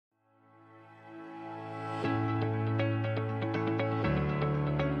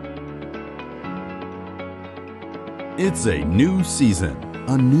It's a new season,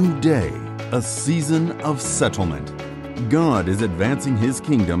 a new day, a season of settlement. God is advancing His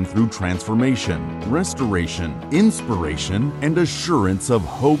kingdom through transformation, restoration, inspiration, and assurance of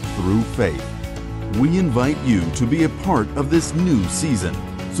hope through faith. We invite you to be a part of this new season.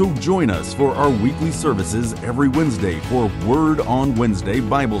 So join us for our weekly services every Wednesday for Word on Wednesday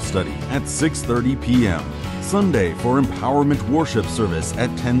Bible study at 6:30 p.m., Sunday for Empowerment Worship Service at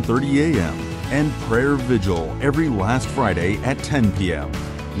 10:30 a.m., and Prayer Vigil every last Friday at 10 p.m.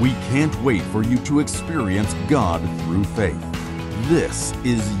 We can't wait for you to experience God through faith. This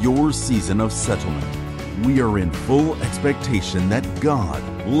is your season of settlement. We are in full expectation that God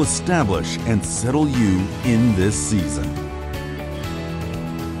will establish and settle you in this season.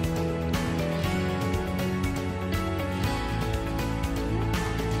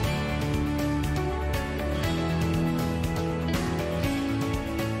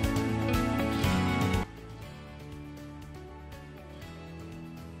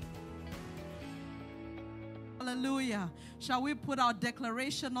 Hallelujah. Shall we put our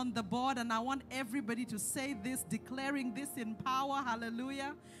declaration on the board? And I want everybody to say this, declaring this in power.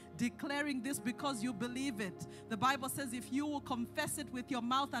 Hallelujah. Declaring this because you believe it. The Bible says if you will confess it with your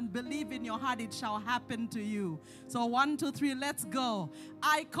mouth and believe in your heart, it shall happen to you. So 1, 2, 3, let's go.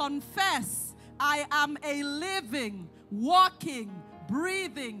 I confess I am a living, walking,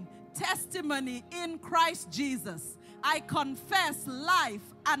 breathing testimony in Christ Jesus. I confess life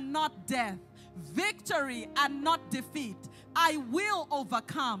and not death, victory and not defeat. I will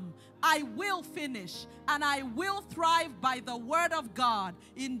overcome, I will finish, and I will thrive by the word of God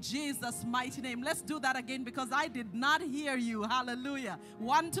in Jesus' mighty name. Let's do that again because I did not hear you. Hallelujah.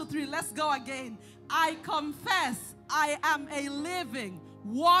 1, 2, 3, let's go again. I confess I am a living,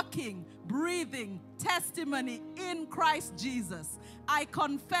 walking, breathing testimony in Christ Jesus. I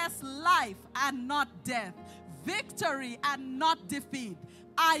confess life and not death, victory and not defeat.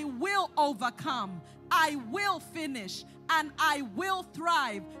 I will overcome, I will finish, and I will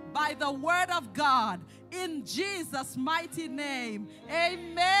thrive by the word of God in Jesus' mighty name.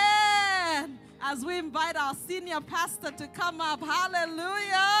 Amen. As we invite our senior pastor to come up,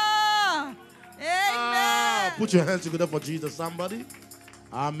 hallelujah. Amen. Put your hands together for Jesus, somebody.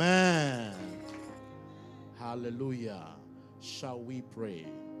 Amen. Hallelujah. Shall we pray?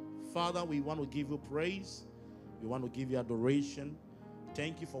 Father, we want to give you praise. We want to give you adoration.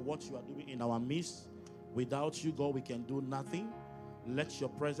 Thank you for what you are doing in our midst. Without you, God, we can do nothing. Let your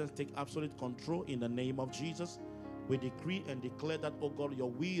presence take absolute control in the name of Jesus. We decree and declare that, oh God, your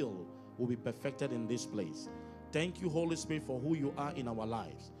will be perfected in this place. Thank you, Holy Spirit, for who you are in our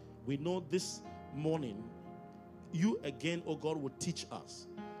lives. We know this morning, you again, oh God, will teach us.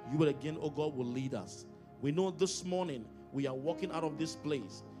 You will again, oh God, will lead us. We know this morning we are walking out of this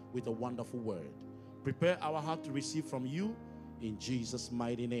place with a wonderful word. Prepare our heart to receive from you. In Jesus'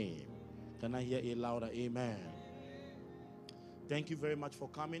 mighty name. Can I hear a louder amen? Thank you very much for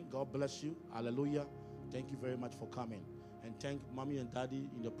coming. God bless you. Hallelujah. Thank you very much for coming. And thank mommy and daddy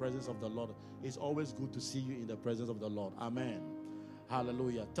in the presence of the Lord. It's always good to see you in the presence of the Lord. Amen.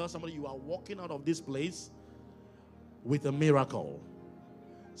 Hallelujah. Tell somebody you are walking out of this place with a miracle.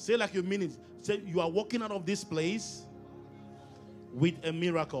 Say like you mean it. Say you are walking out of this place with a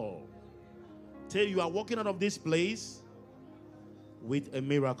miracle. Say you are walking out of this place with a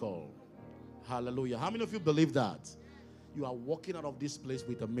miracle. Hallelujah. How many of you believe that? You are walking out of this place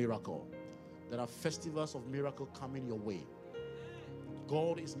with a miracle. There are festivals of miracle coming your way.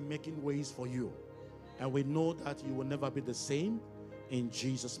 God is making ways for you. And we know that you will never be the same in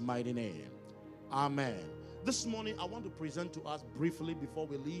Jesus' mighty name. Amen. This morning, I want to present to us briefly before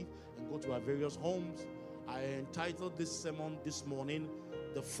we leave and go to our various homes. I entitled this sermon this morning,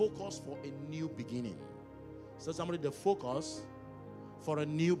 The Focus for a New Beginning. So somebody, the focus for a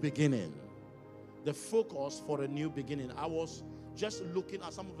new beginning. The focus for a new beginning. I was just looking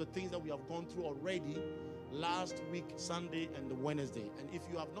at some of the things that we have gone through already last week, Sunday and the Wednesday. And if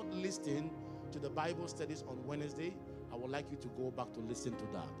you have not listened to the Bible studies on Wednesday, I would like you to go back to listen to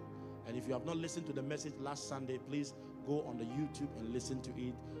that. And if you have not listened to the message last Sunday, please go on the YouTube and listen to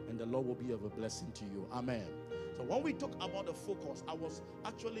it, and the Lord will be of a blessing to you. Amen. So when we talk about the focus, I was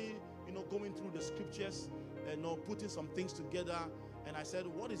actually, going through the scriptures and putting some things together. And I said,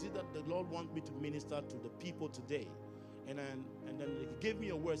 what is it that the Lord wants me to minister to the people today? And then He gave me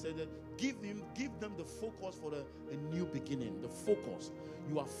a word, said that give them the focus for a new beginning. The focus.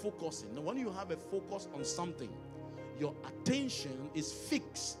 You are focusing. Now, when you have a focus on something, your attention is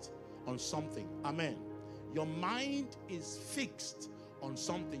fixed on something. Amen. Your mind is fixed on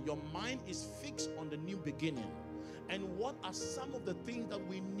something. Your mind is fixed on the new beginning. And what are some of the things that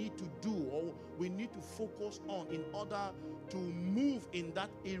we need to do or we need to focus on in order to move in that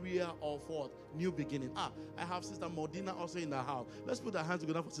area of what? New beginning. I have Sister Modina also in the house. Let's put our hands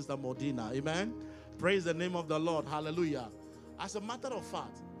together for Sister Modina. Amen. Praise the name of the Lord. Hallelujah. As a matter of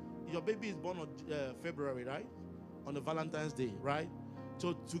fact, your baby is born on February, right? On the Valentine's Day, right?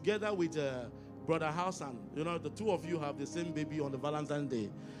 So together with Brother Hassan, you know, the two of you have the same baby on the Valentine's Day.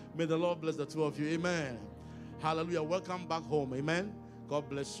 May the Lord bless the two of you. Amen. Hallelujah. Welcome back home. Amen. God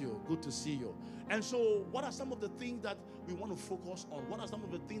bless you. Good to see you. And so, what are some of the things that we want to focus on? What are some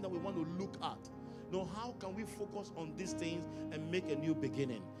of the things that we want to look at? You know, how can we focus on these things and make a new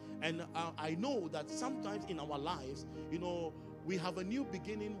beginning? And I know that sometimes in our lives, you know, we have a new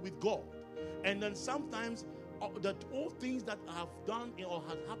beginning with God. And then sometimes the old things that have done or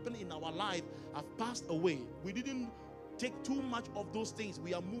have happened in our life have passed away. We didn't take too much of those things.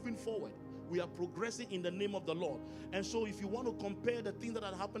 We are moving forward. We are progressing in the name of the Lord. And so if you want to compare the things that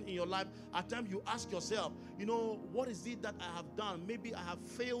have happened in your life, at times you ask yourself, you know, what is it that I have done? Maybe I have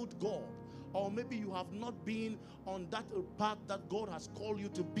failed God. Or maybe you have not been on that path that God has called you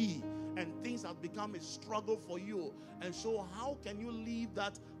to be. And things have become a struggle for you. And so how can you leave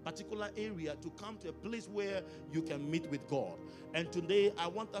that particular area to come to a place where you can meet with God? And today I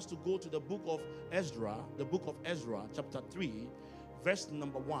want us to go to the book of Ezra, chapter 3, verse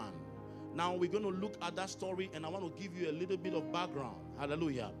number 1. Now we're going to look at that story, and I want to give you a little bit of background.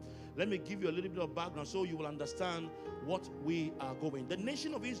 Hallelujah. Let me give you a little bit of background so you will understand what we are going. The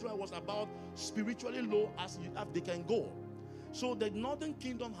nation of Israel was about spiritually low as they can go. So the northern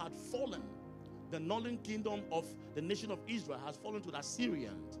kingdom had fallen. The northern kingdom of the nation of Israel has fallen to the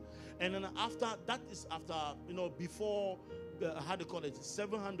Assyrians. And then after, you know, before, how do you call it,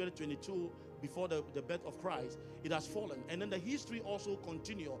 722, before the birth of Christ, it has fallen. And then the history also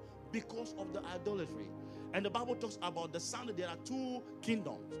continues because of the idolatry. And the Bible talks about the sound. There are two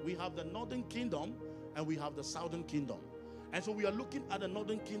kingdoms. We have the northern kingdom and we have the southern kingdom. And so we are looking at the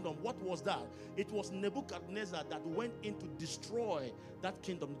northern kingdom. What was that? It was Nebuchadnezzar that went in to destroy that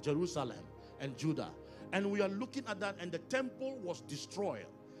kingdom, Jerusalem and Judah. And we are looking at that, and the temple was destroyed.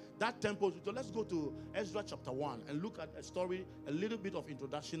 That temple, so let's go to Ezra chapter 1 and look at a story, a little bit of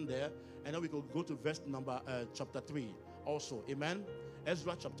introduction there, and then we can go to verse number chapter 3 also. Amen.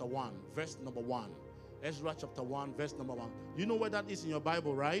 Ezra chapter 1, verse number 1. Ezra chapter 1, verse number 1. You know where that is in your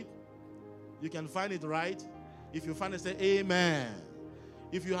Bible, right? You can find it, right? If you find it, say amen.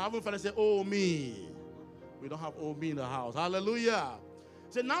 If you haven't found it, say, oh me. We don't have oh me in the house. Hallelujah.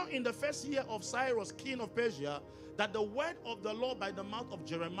 So now in the first year of Cyrus, king of Persia, that the word of the Lord by the mouth of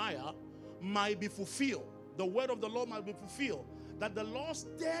Jeremiah might be fulfilled. The word of the Lord might be fulfilled. That the Lord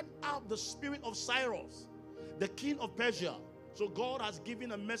stirred up the spirit of Cyrus, the king of Persia. So God has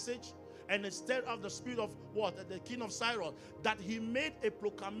given a message, and it stirred up the spirit of what? The king of Cyrus, that he made a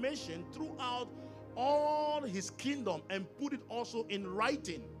proclamation throughout all his kingdom and put it also in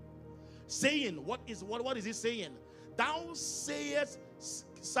writing, saying, what is he saying? Thou sayest,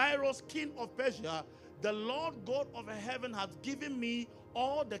 Cyrus, king of Persia, the Lord God of heaven hath given me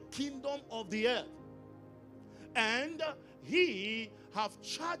all the kingdom of the earth, and he hath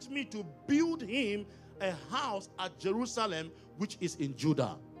charged me to build him a house at Jerusalem, which is in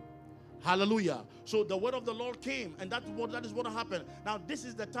Judah. Hallelujah. So the word of the Lord came, and that is what happened. Now this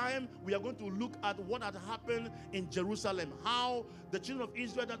is the time we are going to look at what had happened in Jerusalem. How the children of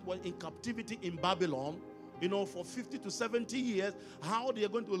Israel that were in captivity in Babylon, you know, for 50 to 70 years, how they are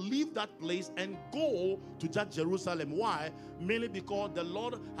going to leave that place and go to that Jerusalem. Why? Mainly because the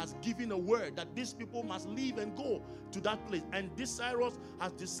Lord has given a word that these people must leave and go to that place. And this Cyrus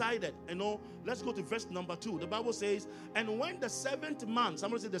has decided, you know, let's go to verse number 2. The Bible says, and when the seventh month,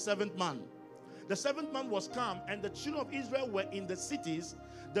 somebody say the seventh month. The seventh month was come, and the children of Israel were in the cities.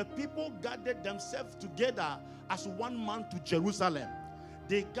 The people gathered themselves together as one man to Jerusalem.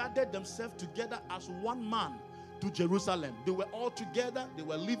 They gathered themselves together as one man to Jerusalem. They were all together. They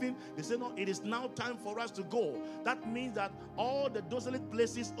were living. They said, no, it is now time for us to go. That means that all the desolate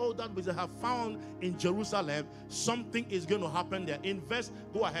places, all that we have found in Jerusalem, something is going to happen there. In verse,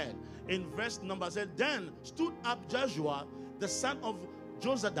 go ahead. In verse number said, then stood up Joshua, the son of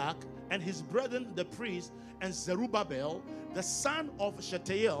Jozadak, and his brethren, the priests, and Zerubbabel, the son of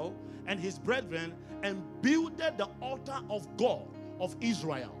Shealtiel, and his brethren, and builded the altar of God of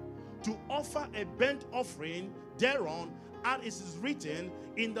Israel, to offer a burnt offering thereon, as it is written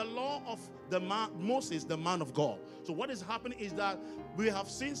in the law of Moses, the man of God. So what is happening is that we have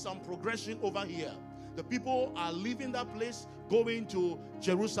seen some progression over here. The people are leaving that place, going to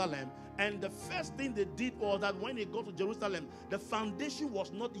Jerusalem. And the first thing they did was that when they got to Jerusalem, the foundation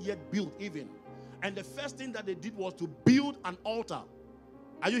was not yet built even. And the first thing that they did was to build an altar.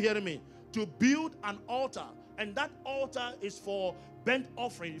 Are you hearing me? To build an altar. And that altar is for burnt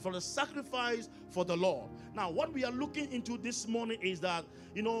offering, for the sacrifice for the Lord. Now, what we are looking into this morning is that,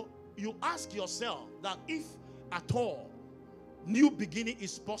 you ask yourself that if at all new beginning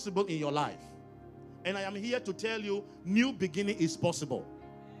is possible in your life. And I am here to tell you, new beginning is possible.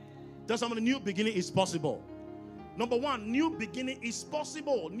 Tell somebody, new beginning is possible. Number one, new beginning is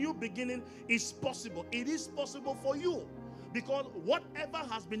possible. New beginning is possible. It is possible for you. Because whatever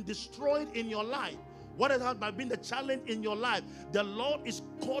has been destroyed in your life, whatever has been the challenge in your life, the Lord is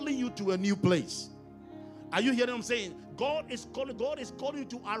calling you to a new place. Are you hearing what I'm saying? God is calling you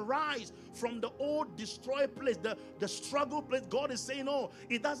to arise from the old destroyed place, the struggle place. God is saying, no,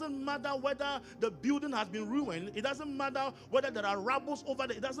 it doesn't matter whether the building has been ruined. It doesn't matter whether there are rubbles over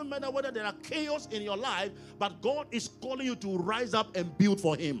there. It doesn't matter whether there are chaos in your life. But God is calling you to rise up and build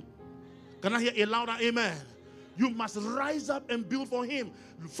for Him. Can I hear a louder amen? You must rise up and build for Him.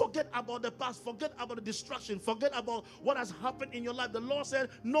 Forget about the past. Forget about the distraction. Forget about what has happened in your life. The Lord said,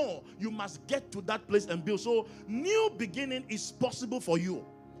 no, you must get to that place and build. So, new beginning is possible for you.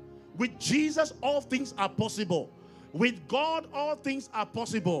 With Jesus, all things are possible. With God, all things are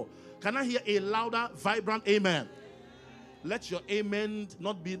possible. Can I hear a louder, vibrant amen? Let your amen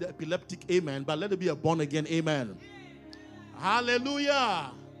not be the epileptic amen, but let it be a born-again amen.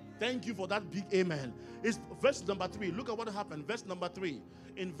 Hallelujah. Thank you for that big amen. It's verse number 3. Look at what happened. Verse number 3.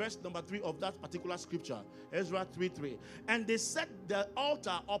 In verse number 3 of that particular scripture, Ezra 3:3. And they set the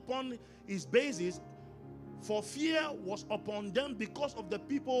altar upon his bases, for fear was upon them because of the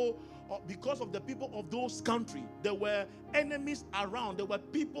people of those countries. There were enemies around. There were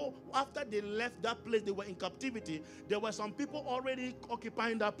people, after they left that place, they were in captivity. There were some people already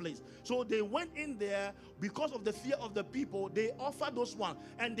occupying that place. So they went in there because of the fear of the people. They offered those one,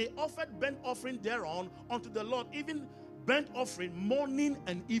 and they offered burnt offering thereon unto the Lord, even burnt offering morning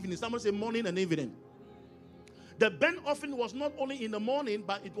and evening. Someone say morning and evening. The burnt offering was not only in the morning,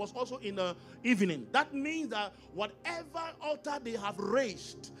 but it was also in the evening. That means that whatever altar they have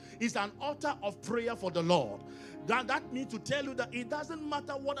raised is an altar of prayer for the Lord. That means to tell you that it doesn't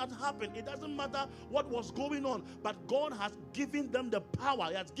matter what had happened. It doesn't matter what was going on. But God has given them the power.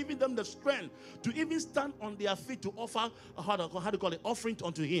 He has given them the strength to even stand on their feet to offer, offering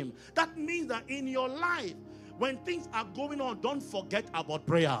unto Him. That means that in your life, when things are going on, don't forget about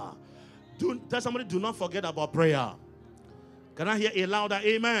prayer. Tell somebody, do not forget about prayer. Can I hear a louder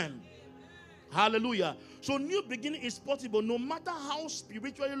amen? Hallelujah. So new beginning is possible. No matter how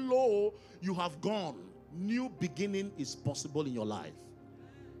spiritually low you have gone, new beginning is possible in your life.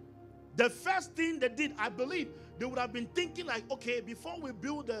 The first thing they did, I believe, they would have been thinking like, okay, before we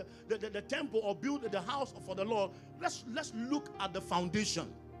build the temple or build the house for the Lord, let's look at the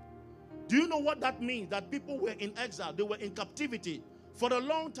foundation. Do you know what that means? That people were in exile. They were in captivity for a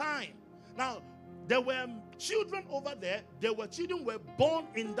long time. Now, there were children over there. Children were born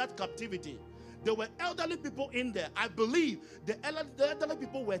in that captivity. There were elderly people in there. I believe the elderly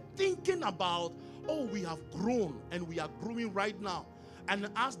people were thinking about, oh, we have grown and we are growing right now. And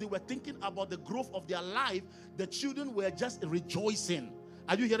as they were thinking about the growth of their life, the children were just rejoicing.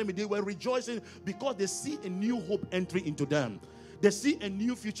 Are you hearing me? They were rejoicing because they see a new hope entering into them. They see a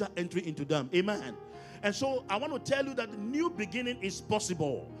new future entering into them. Amen. And so I want to tell you that the new beginning is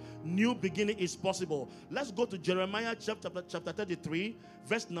possible. New beginning is possible. Let's go to Jeremiah chapter 33,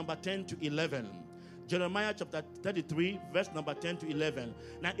 verse number 10 to 11. Jeremiah chapter 33, verse number 10 to 11.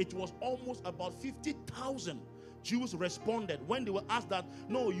 Now, it was almost about 50,000 Jews responded when they were asked that,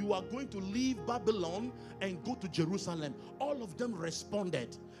 no, you are going to leave Babylon and go to Jerusalem. All of them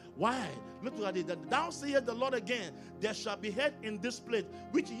responded. Why? Look at it. Thou sayest the Lord again, there shall be head in this place,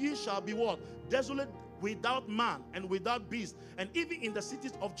 which ye shall be what? Desolate, without man and without beast. And even in the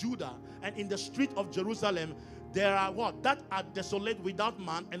cities of Judah and in the street of Jerusalem, there are what? That are desolate, without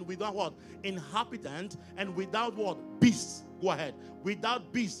man and without what? Inhabitant, and without what? Beasts. Go ahead.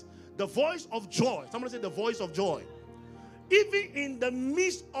 Without beasts. The voice of joy. Somebody say the voice of joy. Even in the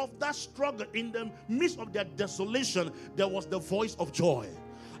midst of that struggle, in the midst of their desolation, there was the voice of joy.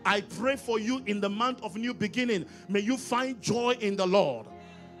 I pray for you in the month of new beginning. May you find joy in the Lord.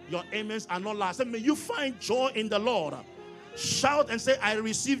 Your amens are not last. May you find joy in the Lord. Shout and say, I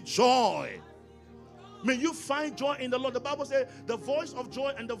receive joy. May you find joy in the Lord. The Bible says the voice of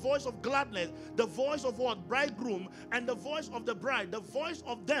joy and the voice of gladness, the voice of what? Bridegroom, and the voice of the bride, the voice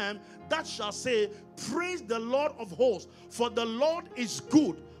of them that shall say, praise the Lord of hosts, for the Lord is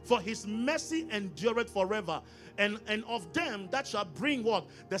good, For his mercy endureth forever. And of them that shall bring what?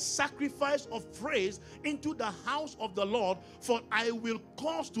 The sacrifice of praise into the house of the Lord, for I will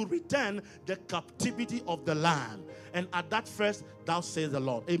cause to return the captivity of the land. And at that first, thou says the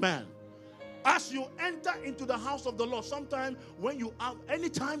Lord. Amen. As you enter into the house of the Lord, sometime when you are,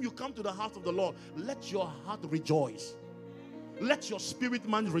 anytime you come to the house of the Lord, let your heart rejoice. Let your spirit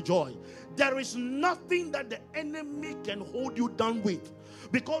man rejoice. There is nothing that the enemy can hold you down with,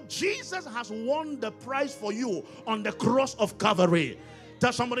 because Jesus has won the prize for you on the cross of Calvary.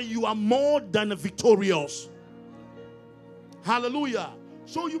 Tell somebody, you are more than victorious. Hallelujah.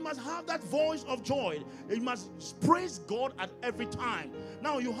 So you must have that voice of joy. You must praise God at every time.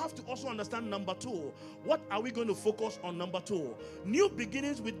 Now you have to also understand number 2. What are we going to focus on? Number 2, new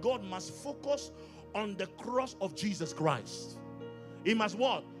beginnings with God must focus on the cross of Jesus Christ. He must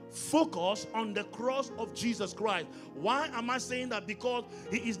what? Focus on the cross of Jesus Christ. Why am I saying that? Because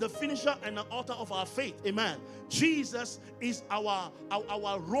he is the finisher and the author of our faith. Amen. Jesus is our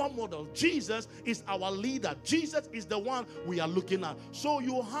role model. Jesus is our leader. Jesus is the one we are looking at. So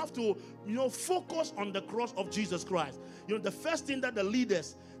you have to, focus on the cross of Jesus Christ. The first thing that the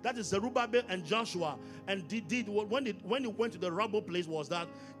leaders, that is Zerubbabel and Joshua, and did when they went to the rubble place, was that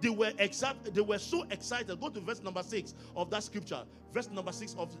they were so excited. Go to verse number 6 of that scripture. Verse number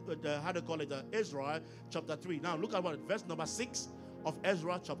 6 of Ezra chapter 3. Now look at what verse number 6 of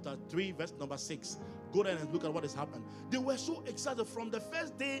Ezra chapter 3, verse number 6. Go there and look at what has happened. They were so excited. From the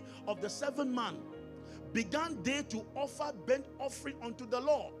first day of the 7th month began they to offer burnt offering unto the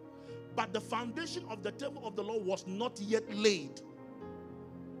Lord. But the foundation of the temple of the Lord was not yet laid.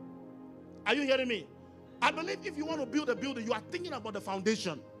 Are you hearing me? I believe if you want to build a building, you are thinking about the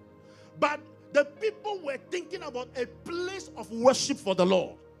foundation. But the people were thinking about a place of worship for the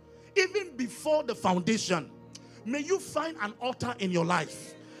Lord. Even before the foundation, may you find an altar in your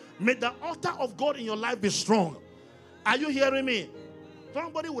life. May the altar of God in your life be strong. Are you hearing me?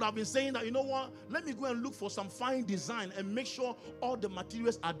 Somebody would have been saying that, you know what, let me go and look for some fine design and make sure all the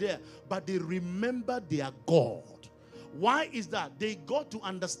materials are there. But they remember their God. Why is that? They got to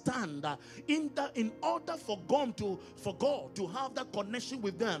understand that in order for God to have that connection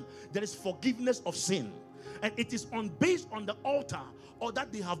with them, there is forgiveness of sin. And it is based on the altar or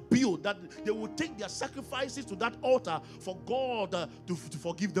that they have built, that they will take their sacrifices to that altar for God to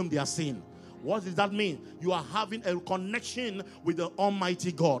forgive them their sin. What does that mean? You are having a connection with the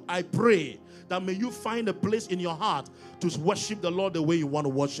Almighty God. I pray that may you find a place in your heart to worship the Lord the way you want to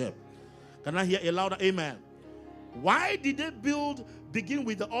worship. Can I hear a louder amen? Why did they begin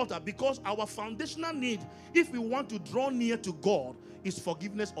with the altar? Because our foundational need, if we want to draw near to God, is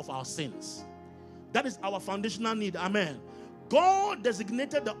forgiveness of our sins. That is our foundational need. Amen. God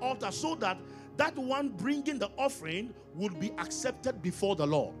designated the altar so that that one bringing the offering would be accepted before the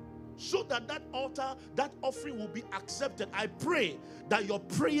Lord. So that altar, that offering will be accepted. I pray that your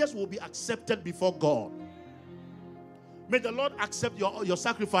prayers will be accepted before God. May the Lord accept your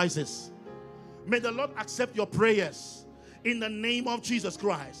sacrifices. May the Lord accept your prayers in the name of Jesus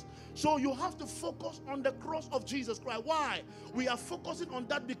Christ. So you have to focus on the cross of Jesus Christ. Why? We are focusing on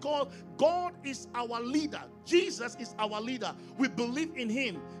that because God is our leader. Jesus is our leader. We believe in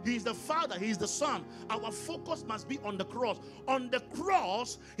him. He is the Father. He is the Son. Our focus must be on the cross. On the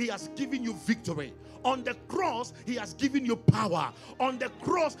cross, he has given you victory. On the cross, he has given you power. On the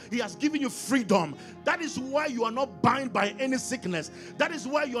cross, he has given you freedom. That is why you are not bound by any sickness. That is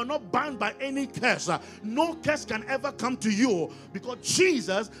why you are not bound by any curse. No curse can ever come to you because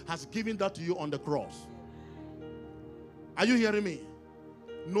Jesus has given that to you on the cross. Are you hearing me?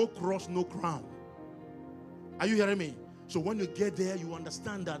 No cross, no crown. Are you hearing me? So when you get there, you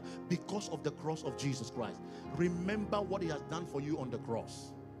understand that because of the cross of Jesus Christ. Remember what he has done for you on the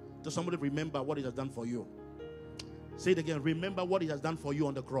cross. Does somebody remember what he has done for you? Say it again. Remember what he has done for you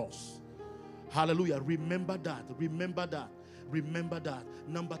on the cross. Hallelujah. Remember that. Remember that. Remember that.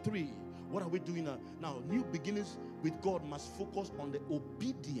 Number 3, what are we doing now? Now, new beginnings with God must focus on the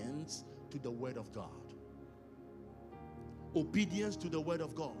obedience to the word of God. Obedience to the word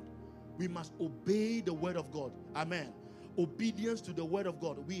of God. We must obey the word of God. Amen. Obedience to the word of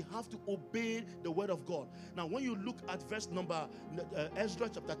God. We have to obey the word of God. Now, when you look at Ezra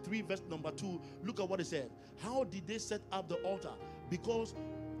chapter 3, verse number 2, look at what it said. How did they set up the altar? Because,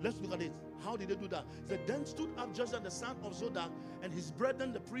 let's look at it. How did they do that? It said, then stood up Joshua the son of Zodak and his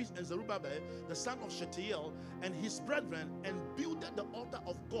brethren, the priests, and Zerubbabel, the son of Shealtiel, and his brethren, and builded the altar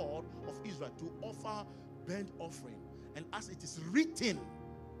of God of Israel to offer burnt offering. And as it is written,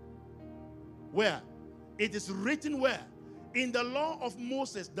 where? It is written where? In the law of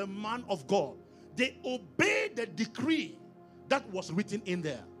Moses, the man of God. They obeyed the decree that was written in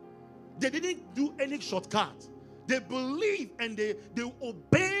there. They didn't do any shortcut. They believe and they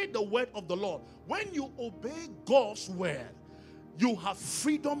obey the word of the Lord. When you obey God's word, you have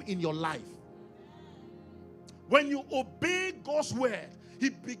freedom in your life. When you obey God's word, He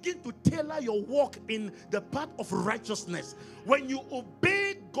begins to tailor your walk in the path of righteousness. When you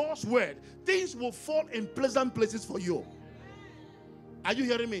obey God's word, things will fall in pleasant places for you. Are you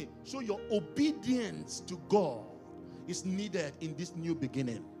hearing me? So your obedience to God is needed in this new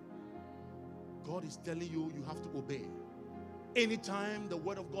beginning. God is telling you, you have to obey. Anytime the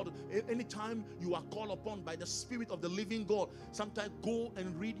word of God, anytime you are called upon by the Spirit of the living God, sometimes go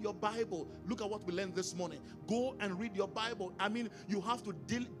and read your Bible. Look at what we learned this morning. Go and read your Bible. I mean, you have to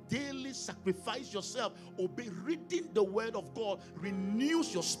daily sacrifice yourself. Obey. Reading the word of God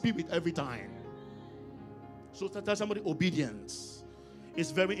renews your spirit every time. So tell somebody, obedience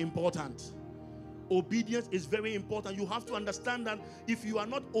is very important. Obedience is very important. You have to understand that if you are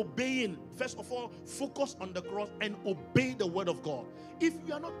not obeying, first of all, focus on the cross and obey the word of God. If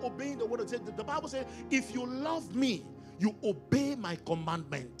you are not obeying the word of God, the Bible says, if you love me, you obey my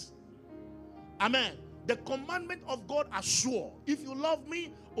commandment. Amen. The commandment of God are sure. If you love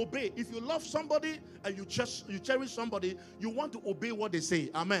me, obey. If you love somebody and you cherish somebody, you want to obey what they say.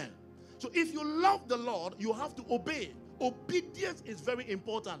 Amen. So if you love the Lord, you have to obey. Obedience is very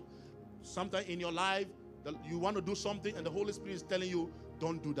important. Sometimes in your life, you want to do something and the Holy Spirit is telling you,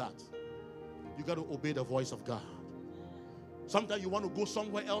 don't do that. You got to obey the voice of God. Sometimes you want to go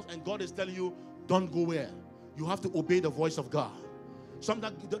somewhere else and God is telling you, don't go where. You have to obey the voice of God.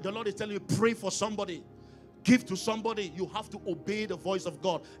 Sometimes the Lord is telling you, pray for somebody, give to somebody. You have to obey the voice of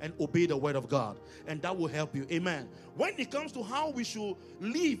God and obey the word of God. And that will help you. Amen. When it comes to how we should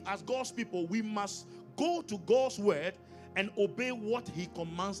live as God's people, we must go to God's word and obey what He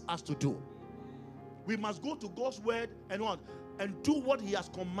commands us to do. We must go to God's word and what? And do what He has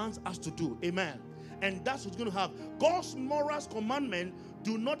commanded us to do. Amen. And that's what's going to have. God's morals commandment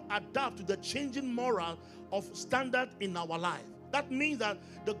do not adapt to the changing moral of standard in our life. That means that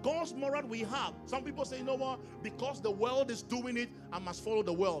the God's moral we have, some people say, you know what? Because the world is doing it, I must follow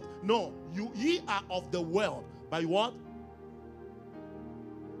the world. No, ye are of the world. By what?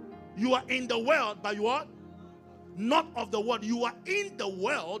 You are in the world by what? Not of the world. You are in the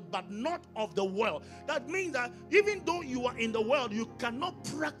world, but not of the world. That means that even though you are in the world, you cannot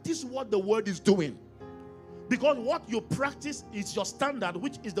practice what the word is doing. Because what you practice is your standard,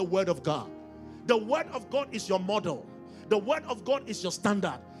 which is the word of God. The word of God is your model. The word of God is your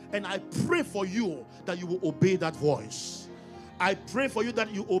standard. And I pray for you that you will obey that voice. I pray for you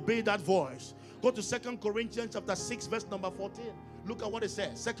that you obey that voice. Go to 2 Corinthians chapter 6, verse number 14. Look at what it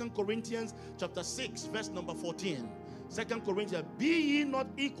says. 2 Corinthians chapter 6, verse number 14. 2 Corinthians, be ye not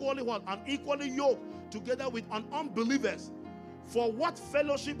equally what? Unequally yoked together with unbelievers. For what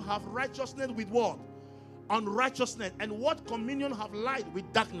fellowship have righteousness with what? Unrighteousness. And what communion have light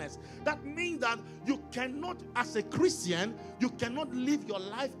with darkness? That means that you cannot, as a Christian, you cannot live your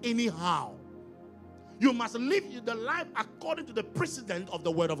life anyhow. You must live the life according to the precedent of the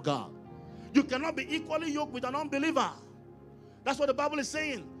word of God. You cannot be equally yoked with an unbeliever. That's what the Bible is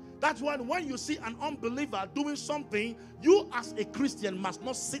saying. That's why when you see an unbeliever doing something, you as a Christian must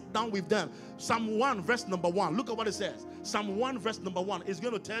not sit down with them. Psalm 1 verse number 1. Look at what it says. Psalm 1 verse number 1 is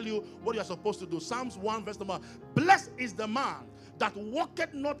going to tell you what you are supposed to do. Psalms 1 verse number 1. Blessed is the man that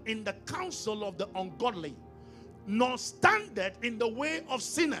walketh not in the counsel of the ungodly, nor standeth in the way of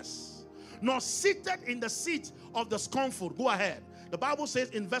sinners, nor sitteth in the seat of the scornful. Go ahead. The Bible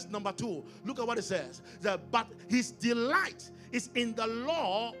says in verse number 2, look at what it says. But his delight is in the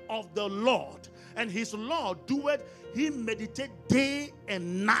law of the Lord, and his law doeth he meditate day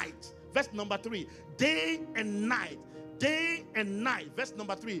and night. Verse number 3, day and night, day and night. Verse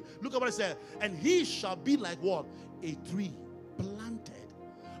number 3, look at what it says. And he shall be like what? A tree planted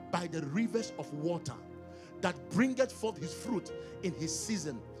by the rivers of water, that bringeth forth his fruit in his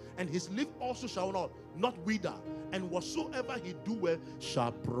season, and his leaf also shall not wither, and whatsoever he doeth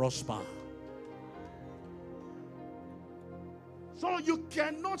shall prosper. So you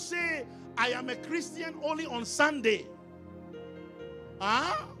cannot say, I am a Christian only on Sunday.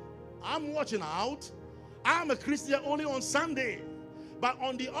 I'm watching out. I'm a Christian only on Sunday. But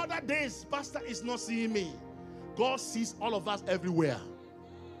on the other days, pastor is not seeing me. God sees all of us everywhere.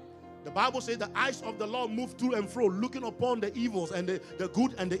 The Bible says the eyes of the Lord move to and fro, looking upon the evils and the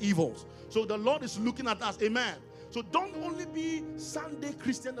good and the evils. So the Lord is looking at us. Amen. So don't only be Sunday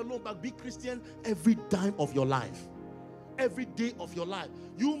Christian alone, but be Christian every time of your life. Every day of your life.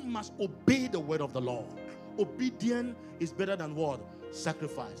 You must obey the word of the Lord. Obedience is better than what?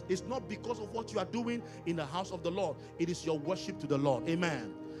 sacrifice. It's not because of what you are doing in the house of the Lord. It is your worship to the Lord.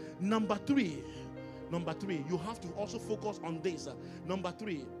 Amen. Number three, you have to also focus on this. Number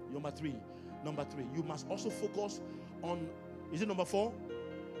three, you must also focus on, is it number 4?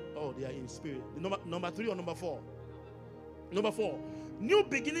 Oh, they are in spirit. Number 3 or number 4? Number 4. New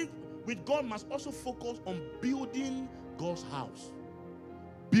beginning with God must also focus on building God's house.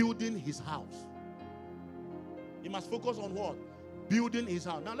 Building his house. He must focus on what? Building his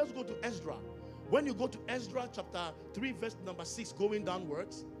house. Now let's go to Ezra. When you go to Ezra chapter 3 verse number 6 going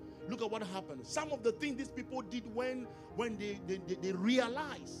downwards, look at what happened. Some of the things these people did when they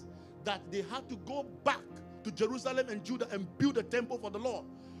realized that they had to go back to Jerusalem and Judah and build a temple for the Lord.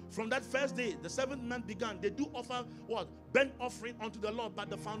 From that first day, the 7th month began. They do offer what? Burnt offering unto the Lord. But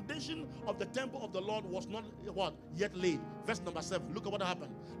the foundation of the temple of the Lord was not what? Yet laid. Verse number 7. Look at what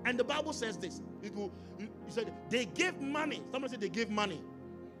happened. And the Bible says this. He said they gave money. Somebody said they gave money.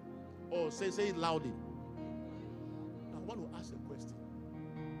 Oh, say it loudly. Now I want to ask a question.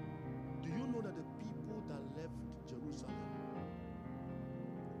 Do you know that the people that left Jerusalem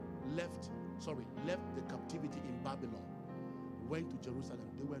left the captivity in Babylon, went to Jerusalem,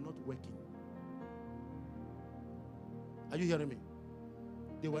 they were not working? Are you hearing me?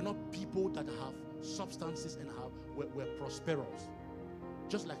 They were not people that have substances and were prosperous,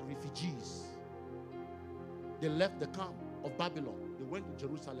 just like refugees. They left the camp of Babylon, they went to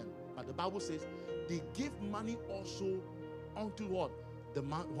Jerusalem, but the Bible says they gave money also unto what?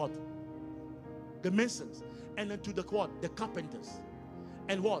 The masons, and then to the what? The carpenters,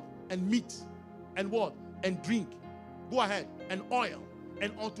 and what? And meat, and what? And drink. Go ahead, and oil,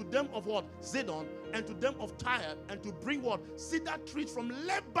 and unto them of what? Zidon, and to them of Tyre, and to bring what? Cedar trees from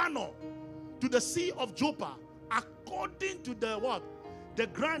Lebanon to the sea of Joppa, according to the what? The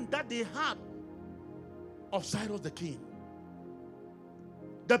grant that they had of Cyrus the king.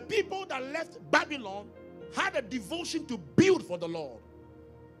 The people that left Babylon had a devotion to build for the Lord.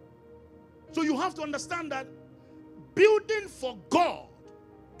 So you have to understand that building for God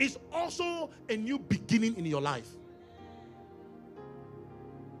is also a new beginning in your life.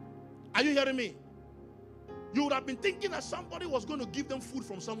 Are you hearing me? You would have been thinking that somebody was going to give them food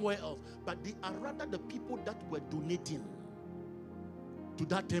from somewhere else, but they are rather the people that were donating to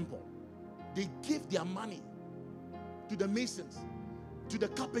that temple. They gave their money to the masons, to the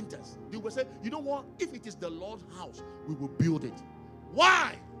carpenters. They will say, you know what? If it is the Lord's house, we will build it.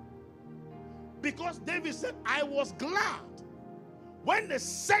 Why? Because David said, I was glad when they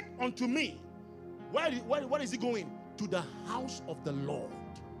said unto me, where is he going? To the house of the Lord.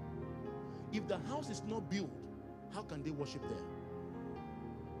 If the house is not built, how can they worship there?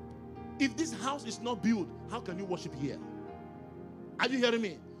 If this house is not built, how can you worship here? Are you hearing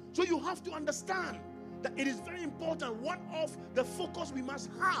me? So you have to understand that it is very important. One of the focus we must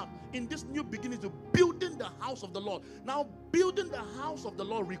have in this new beginning is to building the house of the Lord. Now, building the house of the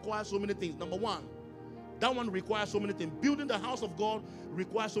Lord requires so many things. Number one, that one requires so many things. Building the house of God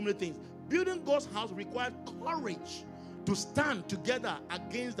requires so many things. Building God's house requires courage to stand together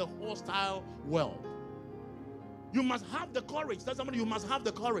against the hostile world. You must have the courage. That's somebody, you must have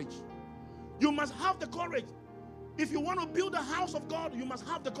the courage. You must have the courage. If you want to build the house of God, you must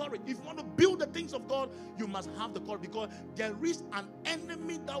have the courage. If you want to build the things of God, you must have the courage, because there is an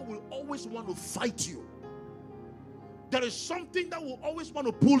enemy that will always want to fight you. There is something that will always want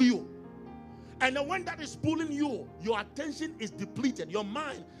to pull you. And then when that is pulling you, your attention is depleted. Your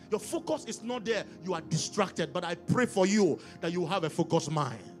mind, your focus is not there. You are distracted. But I pray for you that you have a focused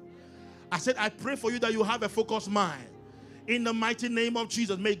mind. I said, I pray for you that you have a focused mind. In the mighty name of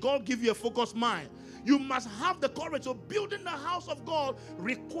Jesus, may God give you a focused mind. You must have the courage. So building the house of God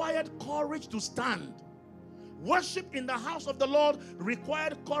required courage to stand. Worship in the house of the Lord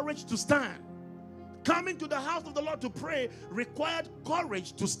required courage to stand. Coming to the house of the Lord to pray required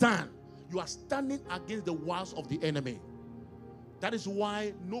courage to stand. You are standing against the wiles of the enemy. That is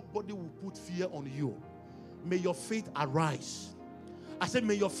why nobody will put fear on you. May your faith arise. I said,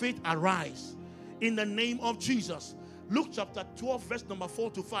 may your faith arise in the name of Jesus. Luke chapter 12, verse number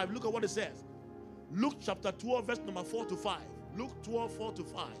 4 to 5. Look at what it says. Luke chapter 12, verse number 4 to 5. Luke 12, 4 to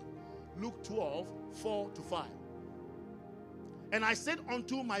 5. Luke 12, 4 to 5. And I said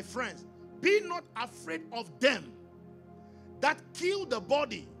unto my friends, be not afraid of them that kill the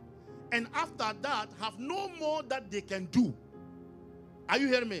body, and after that have no more that they can do. Are you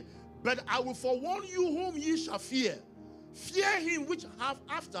hearing me? But I will forewarn you whom ye shall fear. Fear him which have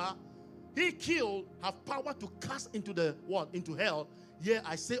after he killed have power to cast into the what? Into hell. Yea,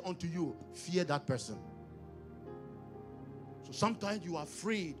 I say unto you, fear that person. So sometimes you are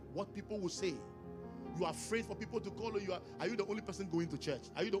afraid what people will say. You are afraid for people to call you. Are you the only person going to church?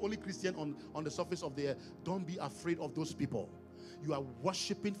 Are you the only Christian on the surface of the earth? Don't be afraid of those people. You are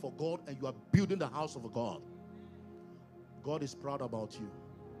worshiping for God and you are building the house of God. God is proud about you.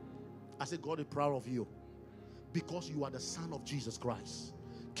 I said God is proud of you because you are the son of Jesus Christ.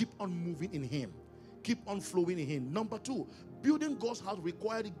 Keep on moving in him. Keep on flowing in him. Number 2, building God's house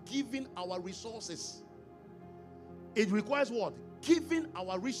requires giving our resources. It requires what? Giving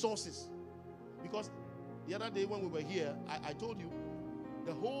our resources. Because the other day when we were here, I told you,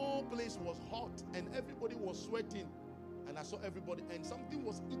 the whole place was hot and everybody was sweating. And I saw everybody and something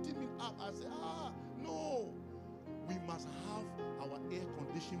was eating me up. I said, no. We must have our air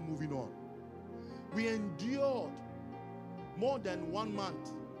conditioning moving on. We endured more than 1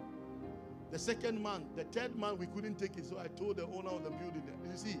 month. The second month, the third month, we couldn't take it. So I told the owner of the building,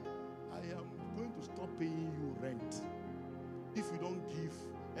 you see, I am going to stop paying you rent if you don't give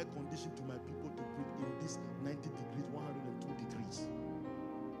air conditioning to my people to breathe in this 90 degrees, 102 degrees.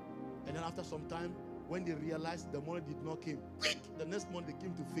 And then after some time, when they realized the money did not come, quick, the next month they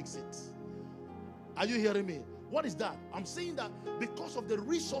came to fix it. Are you hearing me? What is that? I'm saying that because of the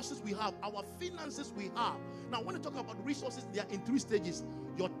resources we have, our finances we have. Now, when you talk about resources, they are in 3 stages.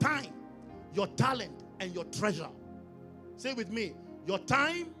 Your time, your talent, and your treasure. Say with me, your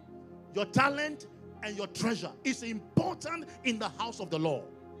time, your talent, and your treasure is important in the house of the Lord.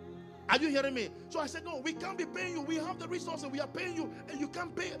 Are you hearing me? So I said, no, we can't be paying you. We have the resources. We are paying you. And you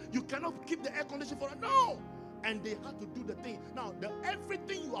can't pay. You cannot keep the air conditioning for us. No. And they had to do the thing. Now,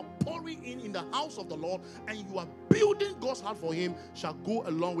 everything you are pouring in the house of the Lord and you are building God's house for him shall go a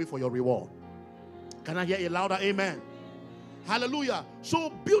long way for your reward. Can I hear a louder amen? Hallelujah.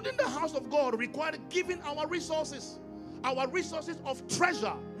 So building the house of God required giving our resources of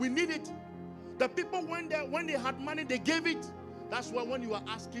treasure. We need it. The people, when they had money, they gave it. That's why when you are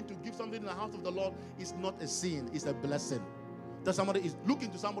asking to give something in the house of the Lord, it's not a sin, it's a blessing. That somebody is looking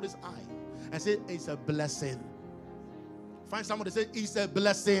to somebody's eye and say, it's a blessing. Find somebody say, it's a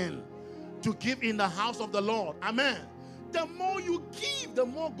blessing to give in the house of the Lord. Amen. The more you give, the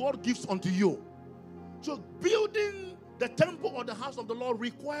more God gives unto you. So building the temple or the house of the Lord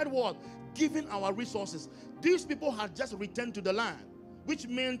required what? Giving our resources. These people had just returned to the land, which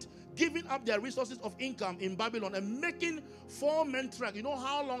meant giving up their resources of income in Babylon and making 4 men trek. You know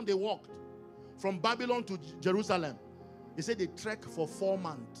how long they walked from Babylon to Jerusalem? They said they trek for 4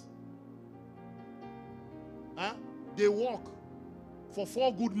 months. They walk for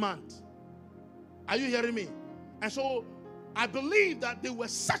 4 good months. Are you hearing me? And so I believe that they were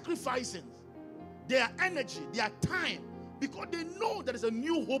sacrificing their energy, their time, because they know there is a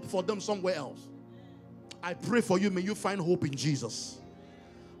new hope for them somewhere else. I pray for you, may you find hope in Jesus.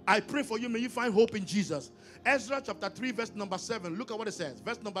 I pray for you, may you find hope in Jesus. Ezra chapter 3 verse number 7. Look at what it says.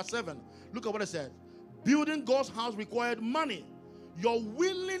 Verse number 7. Look at what it says. Building God's house required money. Your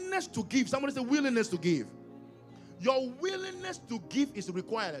willingness to give. Somebody say willingness to give. Your willingness to give is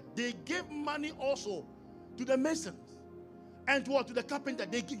required. They gave money also to the masons and to the carpenter.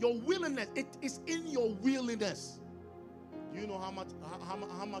 They give your willingness. It is in your willingness. Do you know how much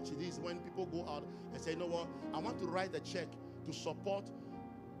it is when people go out and say, you know what, I want to write a check to support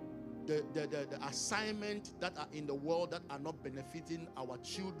the assignment that are in the world that are not benefiting our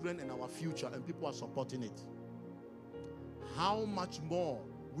children and our future, and people are supporting it. How much more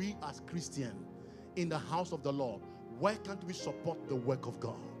we as Christians in the house of the Lord, why can't we support the work of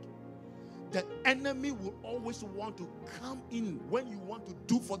God? The enemy will always want to come in when you want to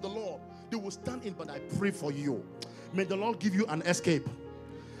do for the Lord. They will stand in, but I pray for you. May the Lord give you an escape.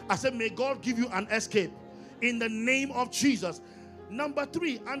 I said, may God give you an escape in the name of Jesus. Number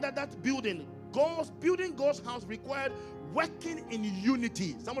 3, under that building God's house required working in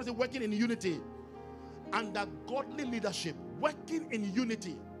unity. Somebody say working in unity. Under godly leadership, working in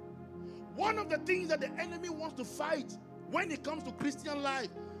unity. One of the things that the enemy wants to fight when it comes to Christian life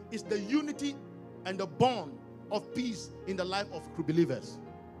is the unity and the bond of peace in the life of true believers.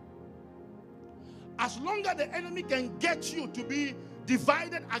 As long as the enemy can get you to be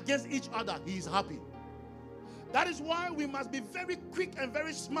divided against each other, he is happy. That is why we must be very quick and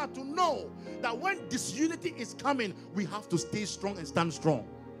very smart to know that when disunity is coming, we have to stay strong and stand strong.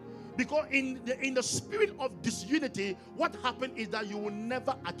 Because in the spirit of disunity, what happens is that you will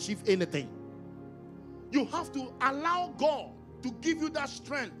never achieve anything. You have to allow God to give you that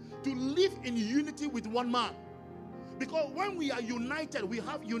strength to live in unity with one man. Because when we are united, we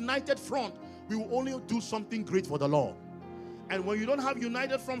have united front, we will only do something great for the Lord. And when you don't have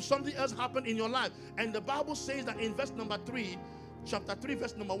united front, something else happened in your life. And the Bible says that in verse number 3, chapter 3,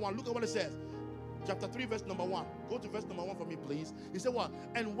 verse number 1, look at what it says. Chapter 3, verse number 1. Go to verse number 1 for me, please. He said what?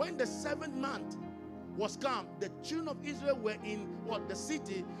 And when the 7th month was calm. The children of Israel were in what? The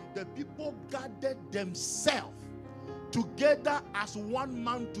city. The people gathered themselves together as one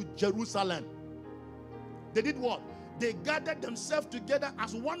man to Jerusalem. They did what? They gathered themselves together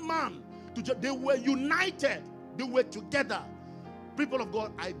as one man. They were united. They were together. People of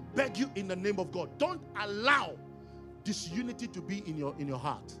God, I beg you in the name of God, don't allow disunity to be in your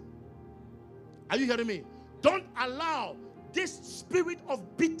heart. Are you hearing me? Don't allow this spirit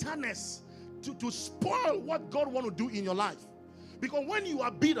of bitterness to spoil what God wants to do in your life. Because when you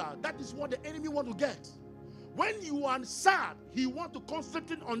are bitter, that is what the enemy wants to get. When you are sad, he wants to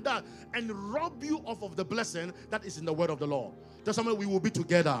concentrate on that and rob you of the blessing that is in the word of the Lord. Tell somebody, we will be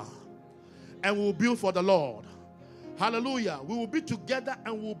together and we will build for the Lord. Hallelujah. We will be together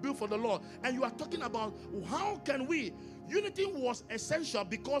and we will build for the Lord. And you are talking about how can we? Unity was essential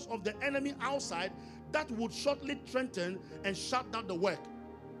because of the enemy outside that would shortly strengthen and shut down the work.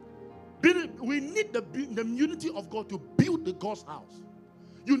 We need the unity of God to build the God's house.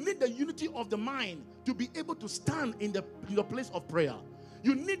 You need the unity of the mind to be able to stand in the place of prayer.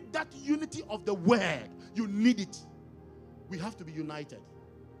 You need that unity of the word. You need it. We have to be united.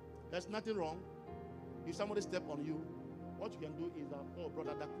 There's nothing wrong. If somebody step on you, what you can do is that, oh,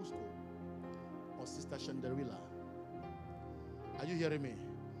 brother Dakusco or sister Shanderilla, are you hearing me?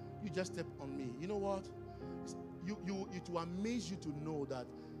 You just step on me. You know what? It will amaze you to know that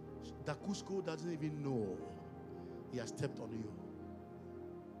Dakusco doesn't even know he has stepped on you.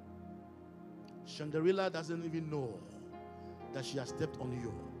 Shanderilla doesn't even know that she has stepped on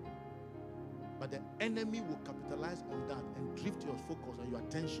you. But the enemy will capitalize on that and drift your focus and your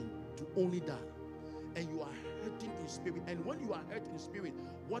attention to only that. And you are hurting in spirit. And when you are hurt in spirit,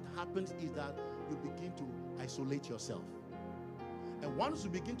 what happens is that you begin to isolate yourself. And once you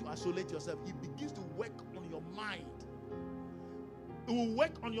begin to isolate yourself, it begins to work on your mind. It will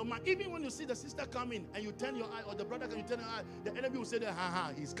work on your mind. Even when you see the sister coming and you turn your eye, or the brother and you turn your eye, the enemy will say that,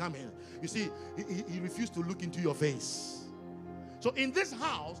 he's coming. You see, he refused to look into your face. So in this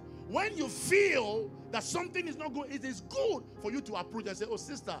house, when you feel that something is not good, it is good for you to approach and say, oh,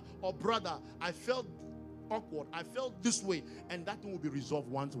 sister or brother, I felt awkward. I felt this way. And that will be resolved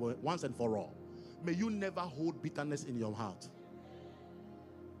once and for all. May you never hold bitterness in your heart.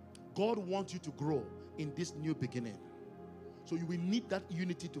 God wants you to grow in this new beginning. So you will need that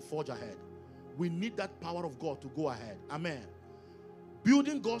unity to forge ahead. We need that power of God to go ahead. Amen.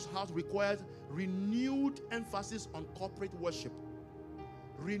 Building God's house requires renewed emphasis on corporate worship.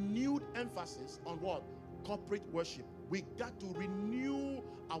 Renewed emphasis on what? Corporate worship. We got to renew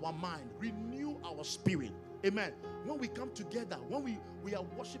our mind, renew our spirit. Amen. When we come together, when we are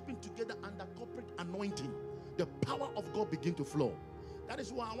worshiping together under corporate anointing, the power of God begin to flow. That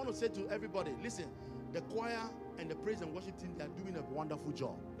is why I want to say to everybody, listen, the choir and the praise and worship team, they are doing a wonderful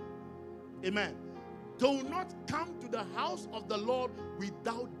job. Amen. Do not come to the house of the Lord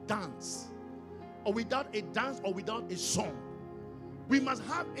without dance, or without a dance, or without a song. We must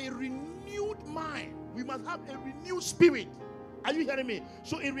have a renewed mind. We must have a renewed spirit. Are you hearing me?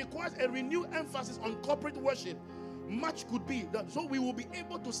 So it requires a renewed emphasis on corporate worship. Much could be that, so we will be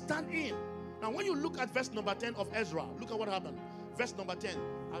able to stand in. Now, when you look at verse number 10 of Ezra, look at what happened. Verse number 10.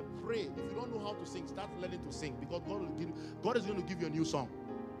 I pray, if you don't know how to sing, start learning to sing, because God is going to give you a new song.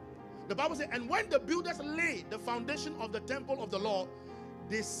 The Bible says, and when the builders laid the foundation of the temple of the Lord,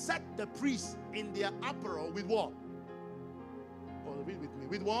 they set the priests in their apparel with what? Oh, read with me.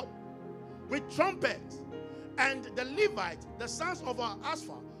 With what? With trumpets. And the Levites, the sons of our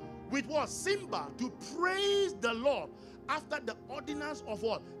Asaph, with what? Cymbal, to praise the Lord after the ordinance of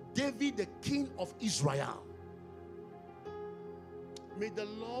what? David, the king of Israel. May the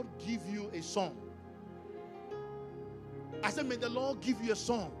Lord give you a song. I said, may the Lord give you a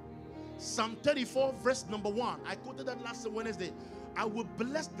song. Psalm 34, verse number 1. I quoted that last Wednesday. I will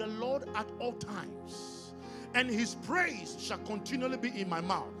bless the Lord at all times, and his praise shall continually be in my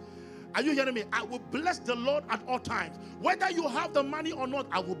mouth. Are you hearing me? I will bless the Lord at all times. Whether you have the money or not,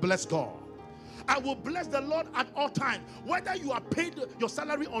 I will bless God. I will bless the Lord at all times. Whether you are paid your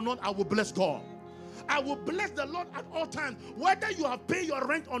salary or not, I will bless God. I will bless the Lord at all times. Whether you have paid your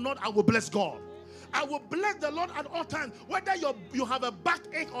rent or not, I will bless God. I will bless the Lord at all times. Whether you have a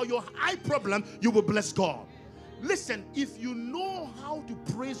backache or your eye problem, you will bless God. Listen, if you know how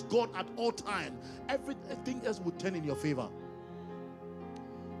to praise God at all times, everything else will turn in your favor.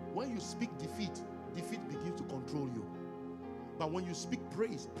 When you speak defeat, defeat begins to control you. But when you speak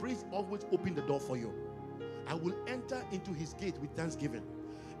praise, praise always opens the door for you. I will enter into his gate with thanksgiving,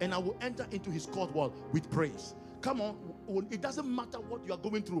 and I will enter into his court wall with praise. Come on, it doesn't matter what you are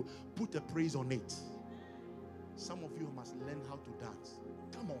going through, put a praise on it. Some of you must learn how to dance.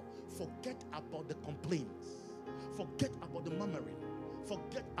 Come on, forget about the complaints. Forget about the murmuring.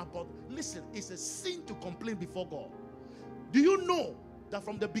 Forget about, listen, it's a sin to complain before God. Do you know that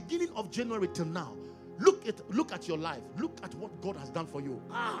from the beginning of January till now, look at your life. Look at what God has done for you.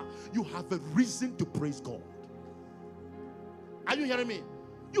 You have a reason to praise God. Are you hearing me?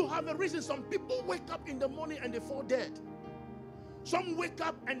 You have a reason. Some people wake up in the morning and they fall dead. Some wake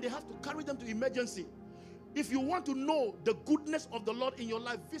up and they have to carry them to emergency. If you want to know the goodness of the Lord in your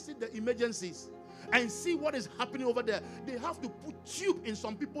life, visit the emergencies and see what is happening over there. They have to put tube in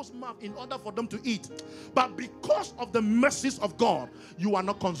some people's mouth in order for them to eat. But because of the mercies of God, you are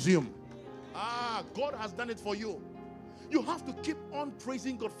not consumed. God has done it for you. You have to keep on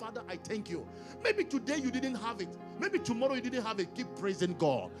praising God. Father, I thank you. Maybe today you didn't have it. Maybe tomorrow you didn't have it. Keep praising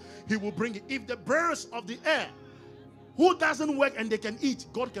God. He will bring it. If the birds of the air who doesn't work and they can eat,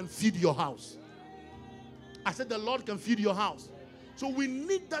 God can feed your house. I said the Lord can feed your house. So we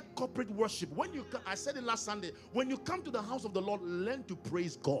need that corporate worship. When you, I said it last Sunday, when you come to the house of the Lord, learn to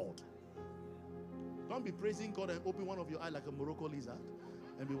praise God. Don't be praising God and open one of your eyes like a Morocco lizard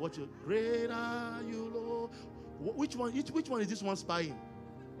and be watching. Great are you, Lord. Which one is this one spying?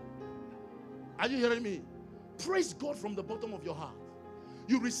 Are you hearing me? Praise God from the bottom of your heart.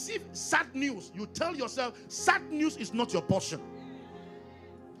 You receive sad news. You tell yourself, sad news is not your portion.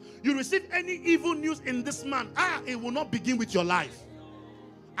 You receive any evil news in this month, it will not begin with your life.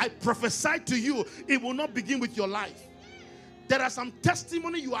 I prophesy to you, it will not begin with your life. There are some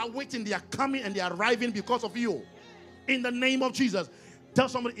testimony you are waiting, they are coming and they are arriving because of you. In the name of Jesus, tell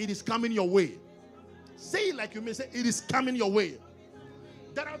somebody it is coming your way. Say it like you may say, it is coming your way.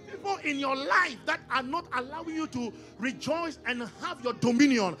 There are people in your life that are not allowing you to rejoice and have your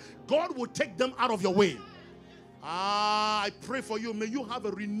dominion. God will take them out of your way. I pray for you. May you have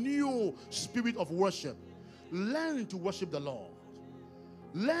a renewed spirit of worship. Learn to worship the Lord.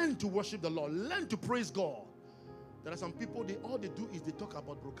 Learn to worship the Lord. Learn to praise God. There are some people, all they do is they talk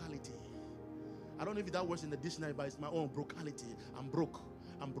about brutality. I don't know if that word's in the dictionary, but it's my own brutality. I'm broke.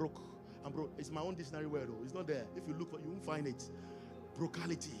 I'm broke. I'm broke. It's my own dictionary word, though. It's not there. If you look for it, you won't find it.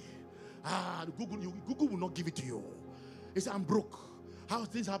 Brutality. Google will not give it to you. It's I'm broke. How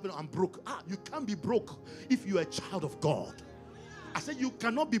things happen, I'm broke. You can't be broke if you're a child of God. I said you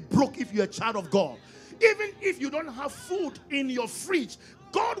cannot be broke if you're a child of God. Even if you don't have food in your fridge,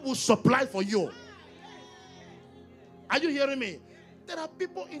 God will supply for you. Are you hearing me? There are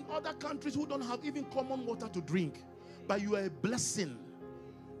people in other countries who don't have even common water to drink. But you are a blessing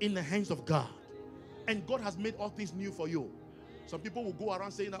in the hands of God. And God has made all things new for you. Some people will go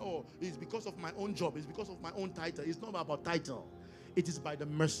around saying that, it's because of my own job. It's because of my own title. It's not about title. It is by the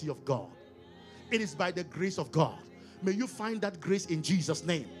mercy of God. It is by the grace of God. May you find that grace in Jesus'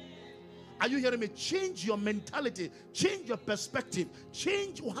 name. Are you hearing me? Change your mentality. Change your perspective.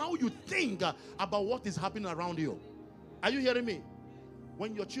 Change how you think about what is happening around you. Are you hearing me?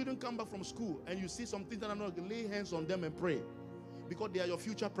 When your children come back from school and you see something that are not, lay hands on them and pray. Because they are your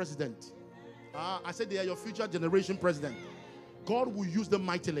future president. I said they are your future generation president. God will use them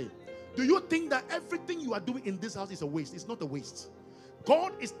mightily. Do you think that everything you are doing in this house is a waste? It's not a waste.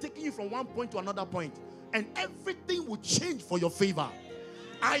 God is taking you from one point to another point, and everything will change for your favor.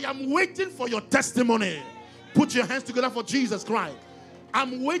 I am waiting for your testimony. Put your hands together for Jesus Christ.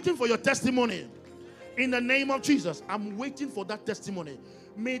 I'm waiting for your testimony. In the name of Jesus, I'm waiting for that testimony.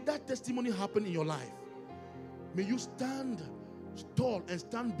 May that testimony happen in your life. May you stand tall and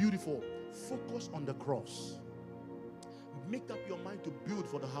stand beautiful. Focus on the cross. Make up your mind to build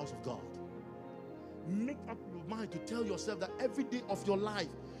for the house of God. Make up your mind to tell yourself that every day of your life,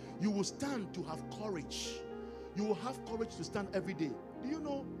 you will stand to have courage. You will have courage to stand every day. Do you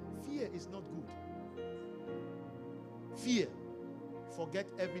know, fear is not good. Fear. Forget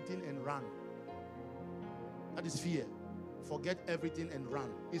everything and run. That is fear. Forget everything and run.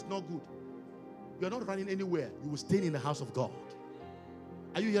 It's not good. You're not running anywhere. You will stay in the house of God.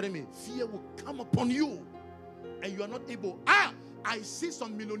 Are you hearing me? Fear will come upon you and you are not able. I see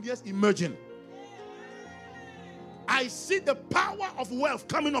some millionaires emerging. I see the power of wealth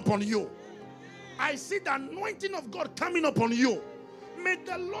coming upon you. I see the anointing of God coming upon you. May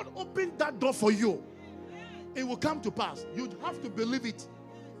the Lord open that door for you. It will come to pass. You have to believe it,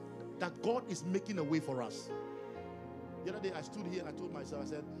 that God is making a way for us. The other day I stood here and I told myself, I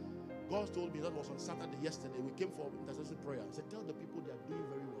said, God told me, that was on Saturday yesterday, we came for intercessory prayer. I said, tell the people they are doing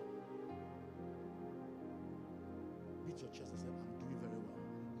very well. Beat your chest and say, I'm doing very well.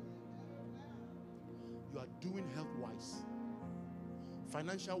 You are doing health-wise.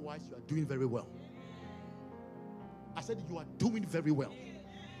 Financial-wise, you are doing very well. I said, you are doing very well.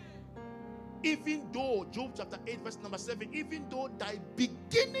 Even though, Job chapter 8, verse number 7, even though thy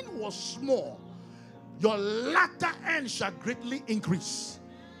beginning was small, your latter end shall greatly increase.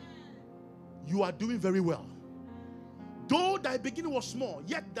 You are doing very well. Though thy beginning was small,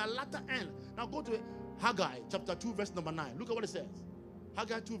 yet the latter end. Now go to Haggai chapter 2, verse number 9. Look at what it says.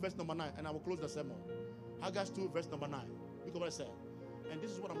 Haggai 2, verse number 9, and I will close the sermon. Haggai 2, verse number 9. Look at what it says. And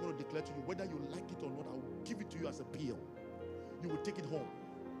this is what I'm going to declare to you. Whether you like it or not, I will give it to you as a pill. You will take it home.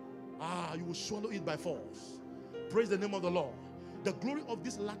 You will swallow it by force. Praise the name of the Lord. The glory of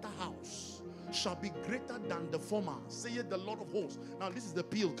this latter house shall be greater than the former, saith the Lord of hosts. Now this is the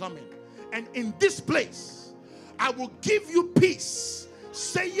pill coming. And in this place, I will give you peace,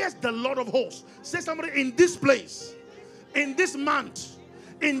 saith the Lord of hosts. Say somebody, in this place, in this month,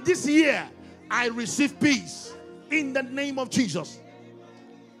 in this year, I receive peace in the name of Jesus.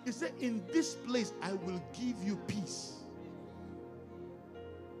 He said, in this place, I will give you peace.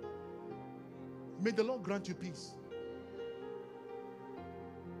 May the Lord grant you peace.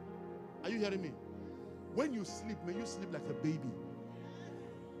 Are you hearing me? When you sleep, may you sleep like a baby.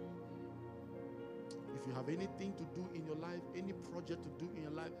 If you have anything to do in your life, any project to do in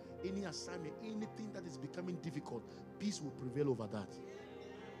your life, any assignment, anything that is becoming difficult, peace will prevail over that.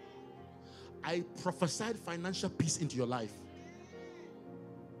 I prophesied financial peace into your life.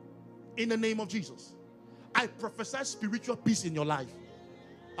 In the name of Jesus. I prophesy spiritual peace in your life.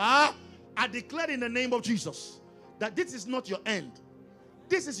 I declare in the name of Jesus that this is not your end.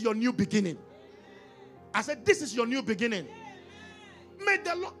 This is your new beginning. I said, this is your new beginning. May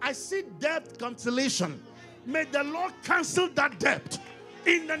the Lord, I see debt cancellation. May the Lord cancel that debt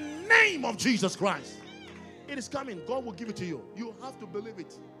in the name of Jesus Christ. It is coming. God will give it to you. You have to believe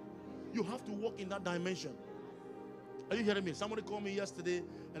it. You have to walk in that dimension. Are you hearing me? Somebody called me yesterday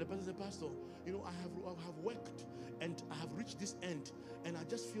and the person said, Pastor, you know, I have worked and I have reached this end and I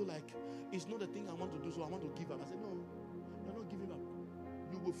just feel like it's not the thing I want to do, so I want to give up. I said, no, you're not giving up.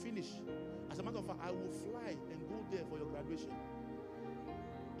 You will finish. As a matter of fact, I will fly and go there for your graduation.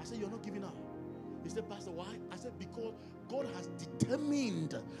 I said, you're not giving up. He said, Pastor, why? I said, because God has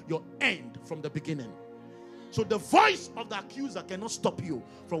determined your end from the beginning. So the voice of the accuser cannot stop you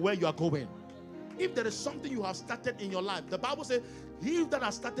from where you are going. If there is something you have started in your life, the Bible says, he that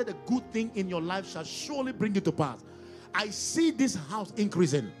has started a good thing in your life shall surely bring it to pass. I see this house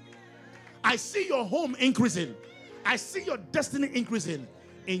increasing. I see your home increasing. I see your destiny increasing.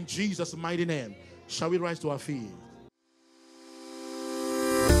 In Jesus' mighty name. Shall we rise to our feet?